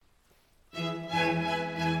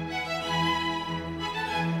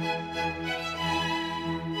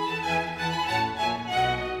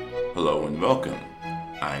Hello and welcome.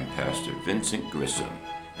 I'm Pastor Vincent Grissom,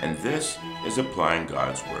 and this is Applying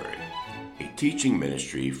God's Word, a teaching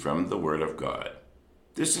ministry from the Word of God.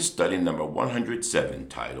 This is study number 107,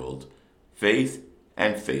 titled Faith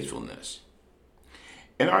and Faithfulness.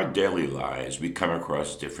 In our daily lives, we come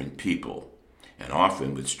across different people, and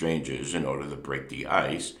often with strangers, in order to break the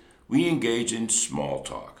ice, we engage in small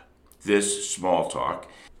talk. This small talk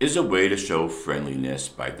is a way to show friendliness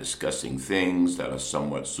by discussing things that are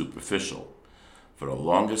somewhat superficial. For the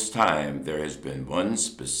longest time, there has been one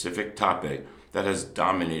specific topic that has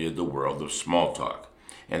dominated the world of small talk,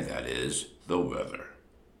 and that is the weather.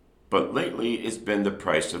 But lately, it's been the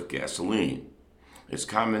price of gasoline. It's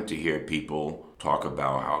common to hear people talk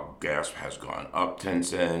about how gas has gone up 10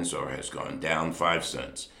 cents or has gone down 5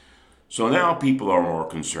 cents. So now people are more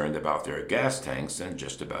concerned about their gas tanks than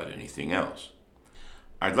just about anything else.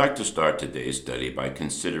 I'd like to start today's study by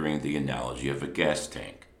considering the analogy of a gas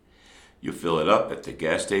tank. You fill it up at the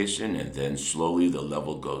gas station and then slowly the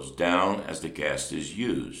level goes down as the gas is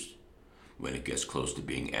used. When it gets close to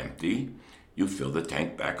being empty, you fill the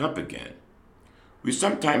tank back up again. We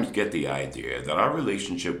sometimes get the idea that our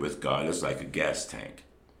relationship with God is like a gas tank.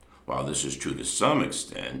 While this is true to some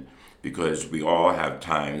extent, because we all have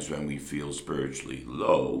times when we feel spiritually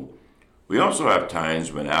low, we also have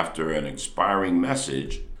times when after an expiring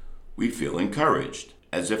message, we feel encouraged,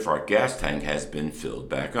 as if our gas tank has been filled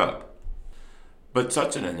back up. But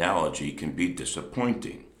such an analogy can be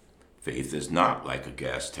disappointing. Faith is not like a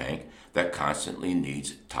gas tank that constantly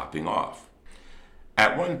needs topping off.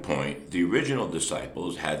 At one point, the original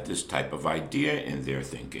disciples had this type of idea in their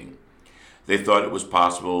thinking. They thought it was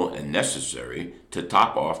possible and necessary to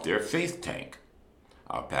top off their faith tank.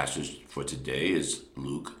 Our passage for today is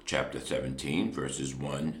Luke chapter 17, verses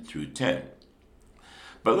 1 through 10.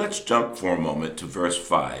 But let's jump for a moment to verse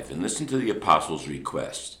 5 and listen to the apostles'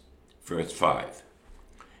 request. Verse 5.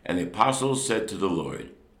 And the apostles said to the Lord,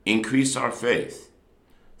 "Increase our faith."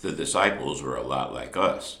 The disciples were a lot like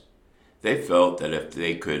us. They felt that if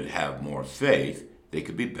they could have more faith, they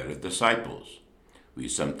could be better disciples. We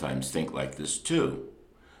sometimes think like this too.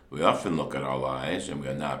 We often look at our lives and we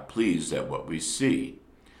are not pleased at what we see.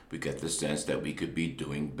 We get the sense that we could be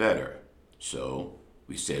doing better. So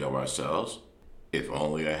we say to ourselves, if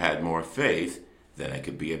only I had more faith, then I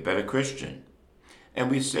could be a better Christian.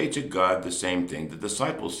 And we say to God the same thing the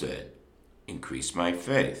disciples said, increase my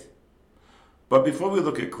faith. But before we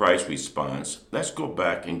look at Christ's response, let's go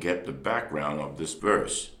back and get the background of this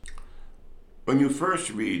verse. When you first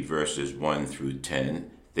read verses 1 through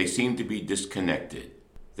 10, they seem to be disconnected.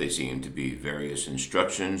 They seem to be various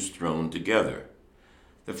instructions thrown together.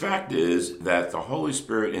 The fact is that the Holy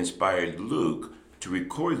Spirit inspired Luke to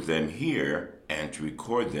record them here and to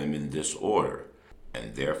record them in this order,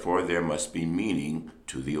 and therefore there must be meaning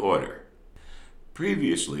to the order.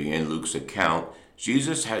 Previously in Luke's account,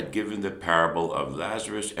 Jesus had given the parable of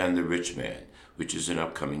Lazarus and the rich man, which is an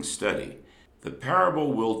upcoming study. The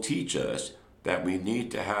parable will teach us that we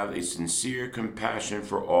need to have a sincere compassion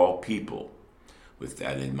for all people. With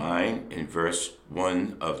that in mind, in verse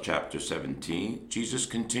 1 of chapter 17, Jesus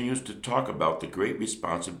continues to talk about the great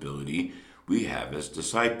responsibility we have as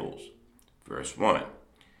disciples. Verse 1,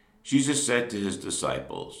 Jesus said to his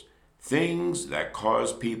disciples, "Things that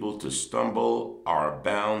cause people to stumble are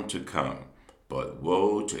bound to come, but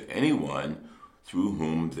woe to anyone through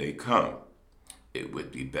whom they come. It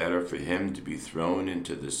would be better for him to be thrown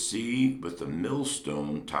into the sea with a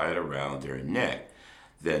millstone tied around their neck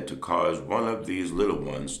than to cause one of these little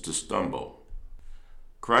ones to stumble."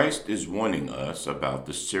 Christ is warning us about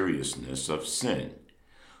the seriousness of sin.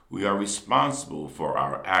 We are responsible for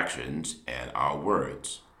our actions and our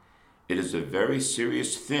words. It is a very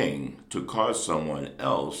serious thing to cause someone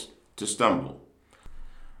else to stumble.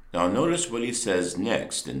 Now notice what he says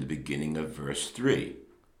next in the beginning of verse 3.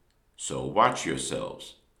 So watch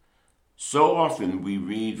yourselves. So often we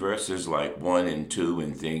read verses like 1 and 2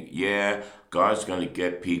 and think, yeah, God's going to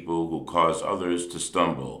get people who cause others to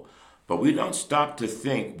stumble. But we don't stop to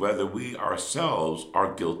think whether we ourselves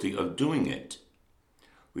are guilty of doing it.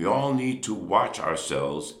 We all need to watch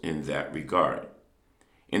ourselves in that regard.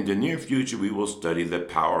 In the near future, we will study the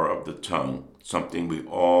power of the tongue, something we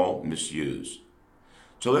all misuse.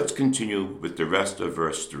 So let's continue with the rest of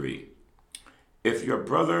verse 3. If your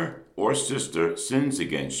brother or sister sins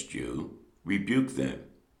against you, rebuke them,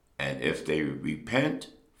 and if they repent,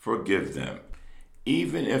 forgive them.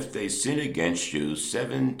 Even if they sin against you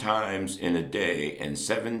 7 times in a day and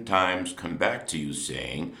 7 times come back to you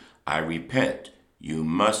saying, I repent, you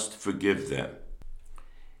must forgive them.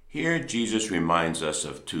 Here Jesus reminds us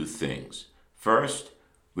of 2 things. First,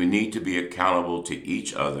 We need to be accountable to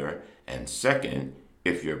each other. And second,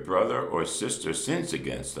 if your brother or sister sins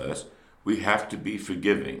against us, we have to be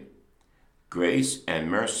forgiving. Grace and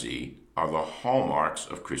mercy are the hallmarks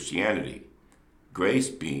of Christianity. Grace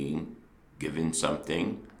being given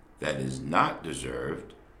something that is not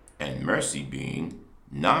deserved, and mercy being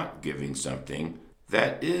not giving something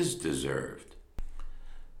that is deserved.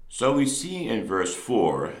 So we see in verse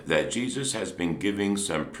 4 that Jesus has been giving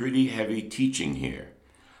some pretty heavy teaching here.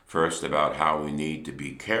 First, about how we need to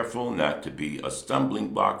be careful not to be a stumbling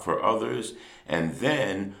block for others, and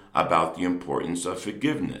then about the importance of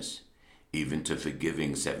forgiveness, even to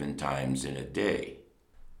forgiving 7 times in a day.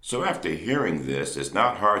 So after hearing this, it's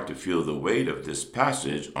not hard to feel the weight of this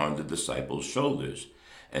passage on the disciples' shoulders.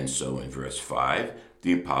 And so in verse 5,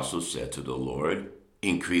 the apostles said to the Lord,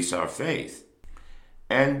 "Increase our faith."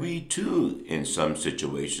 And we too, in some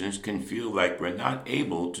situations, can feel like we're not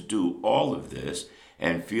able to do all of this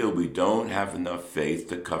and feel we don't have enough faith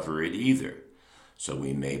to cover it either. So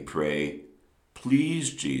we may pray, "Please,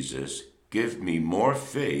 Jesus, give me more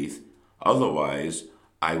faith, otherwise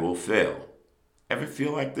I will fail." Ever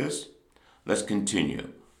feel like this? Let's continue.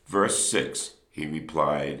 Verse 6, he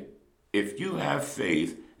replied, "If you have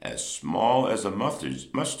faith as small as a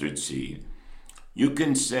mustard seed, you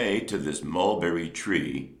can say to this mulberry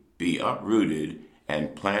tree, 'Be uprooted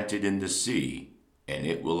and planted in the sea,' and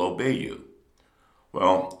it will obey you."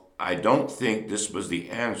 Well, I don't think this was the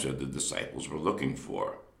answer the disciples were looking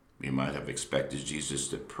for. We might have expected Jesus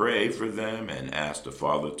to pray for them and ask the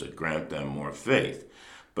Father to grant them more faith.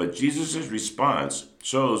 But Jesus' response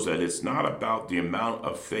shows that it's not about the amount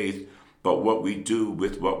of faith, but what we do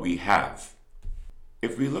with what we have.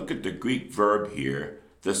 If we look at the Greek verb here,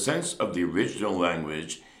 the sense of the original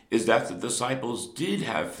language is that the disciples did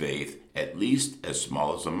have faith, at least as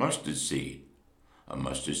small as a mustard seed. A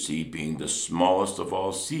mustard seed being the smallest of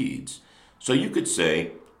all seeds. So you could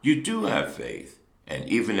say, you do have faith, and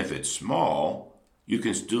even if it's small, you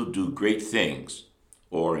can still do great things.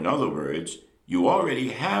 Or in other words, you already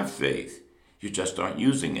have faith, you just aren't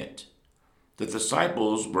using it. The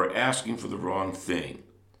disciples were asking for the wrong thing.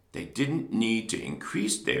 They didn't need to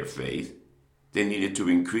increase their faith, they needed to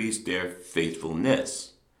increase their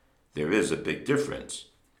faithfulness. There is a big difference.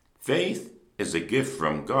 Faith is a gift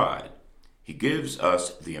from God. He gives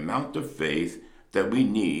us the amount of faith that we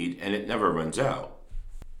need, and it never runs out.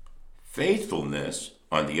 Faithfulness,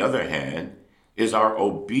 on the other hand, is our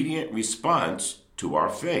obedient response to our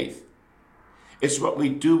faith. It's what we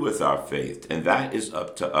do with our faith, and that is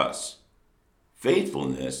up to us.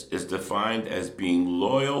 Faithfulness is defined as being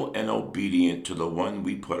loyal and obedient to the one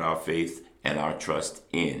we put our faith and our trust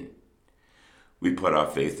in. We put our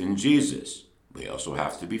faith in Jesus. We also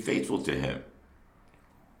have to be faithful to him.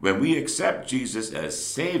 When we accept Jesus as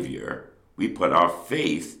Savior, we put our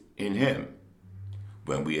faith in him.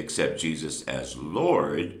 When we accept Jesus as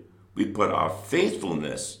Lord, we put our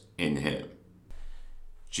faithfulness in him.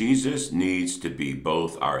 Jesus needs to be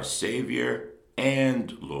both our Savior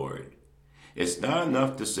and Lord. It's not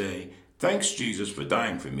enough to say, "Thanks, Jesus, for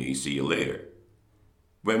dying for me. See you later."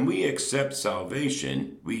 When we accept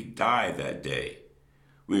salvation, we die that day.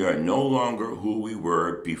 We are no longer who we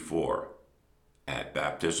were before. At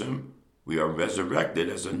baptism, we are resurrected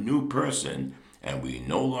as a new person, and we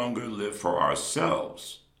no longer live for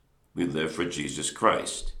ourselves. We live for Jesus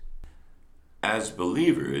Christ. As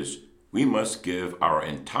believers, we must give our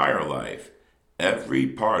entire life, every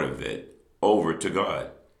part of it, over to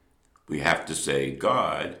God. We have to say,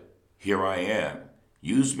 "God, here I am.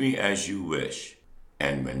 Use me as you wish."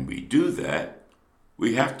 And when we do that,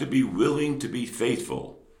 we have to be willing to be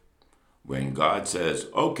faithful. When God says,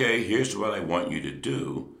 "Okay, here's what I want you to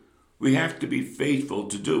do," we have to be faithful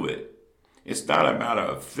to do it. It's not a matter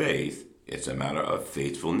of faith, it's a matter of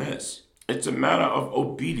faithfulness. It's a matter of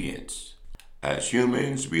obedience. As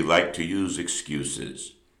humans, we like to use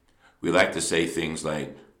excuses. We like to say things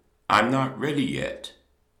like, "I'm not ready yet.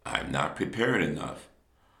 I'm not prepared enough.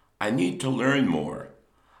 I need to learn more.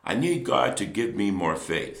 I need God to give me more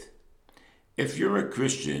faith." If you're a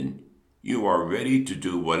Christian, you are ready to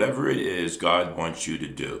do whatever it is God wants you to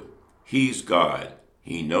do. He's God.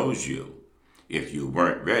 He knows you. If you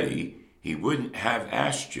weren't ready, he wouldn't have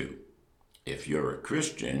asked you. If you're a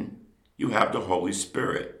Christian, you have the Holy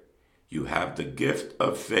Spirit. You have the gift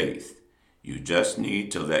of faith. You just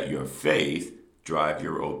need to let your faith drive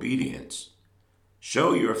your obedience.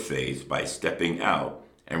 Show your faith by stepping out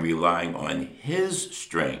and relying on his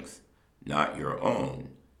strength, not your own.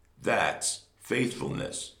 That's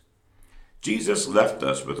faithfulness. Jesus left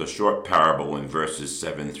us with a short parable in verses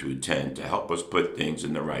 7 through 10 to help us put things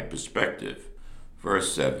in the right perspective.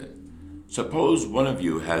 Verse 7, Suppose one of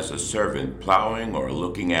you has a servant plowing or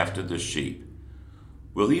looking after the sheep.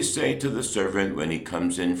 Will he say to the servant when he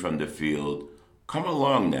comes in from the field, "Come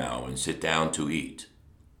along now and sit down to eat"?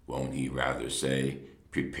 Won't he rather say,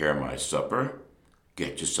 "Prepare my supper,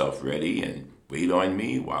 get yourself ready, and wait on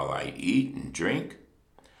me while I eat and drink?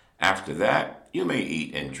 After that, you may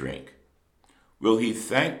eat and drink"? Will he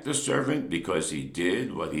thank the servant because he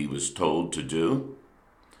did what he was told to do?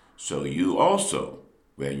 So you also,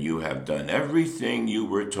 when you have done everything you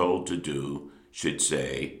were told to do, should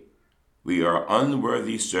say, "We are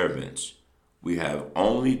unworthy servants. We have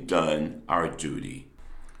only done our duty."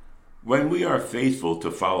 When we are faithful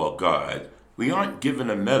to follow God, we aren't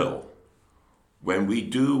given a medal. When we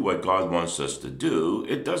do what God wants us to do,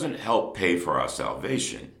 it doesn't help pay for our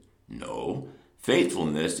salvation. No,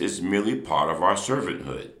 faithfulness is merely part of our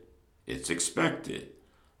servanthood. It's expected.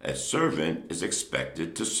 A servant is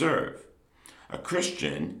expected to serve. A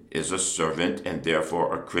Christian is a servant, and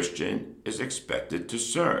therefore a Christian is expected to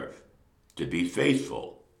serve, to be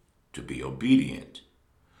faithful, to be obedient.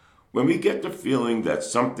 When we get the feeling that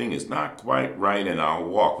something is not quite right in our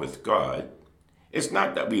walk with God, it's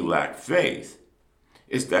not that we lack faith,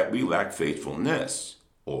 it's that we lack faithfulness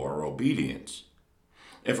or obedience.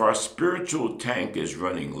 If our spiritual tank is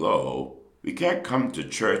running low, we can't come to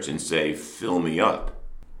church and say, "Fill me up."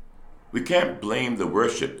 We can't blame the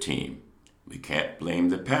worship team. We can't blame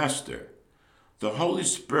the pastor. The Holy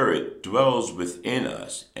Spirit dwells within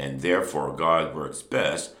us, and therefore God works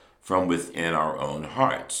best from within our own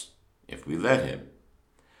hearts, if we let Him.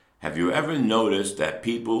 Have you ever noticed that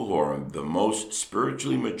people who are the most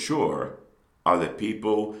spiritually mature are the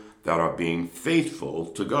people that are being faithful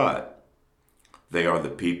to God? They are the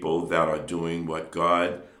people that are doing what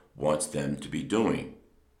God wants them to be doing.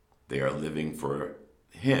 They are living for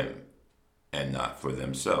Him and not for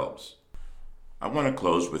themselves. I want to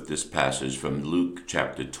close with this passage from Luke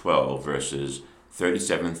chapter 12, verses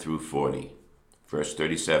 37 through 40. Verse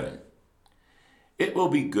 37. "It will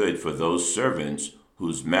be good for those servants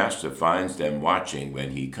whose master finds them watching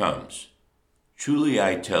when he comes. Truly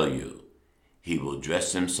I tell you, he will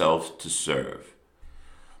dress himself to serve,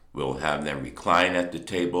 will have them recline at the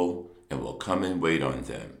table, and will come and wait on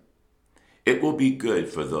them. It will be good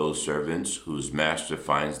for those servants whose master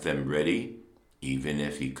finds them ready, even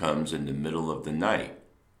if he comes in the middle of the night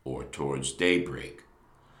or towards daybreak.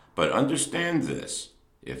 But understand this,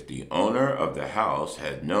 if the owner of the house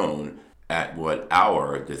had known at what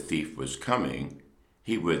hour the thief was coming,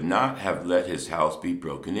 he would not have let his house be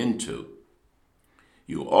broken into.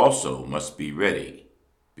 You also must be ready,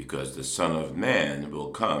 because the Son of Man will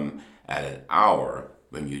come at an hour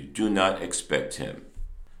when you do not expect him.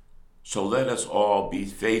 So let us all be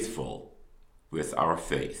faithful with our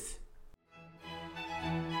faith."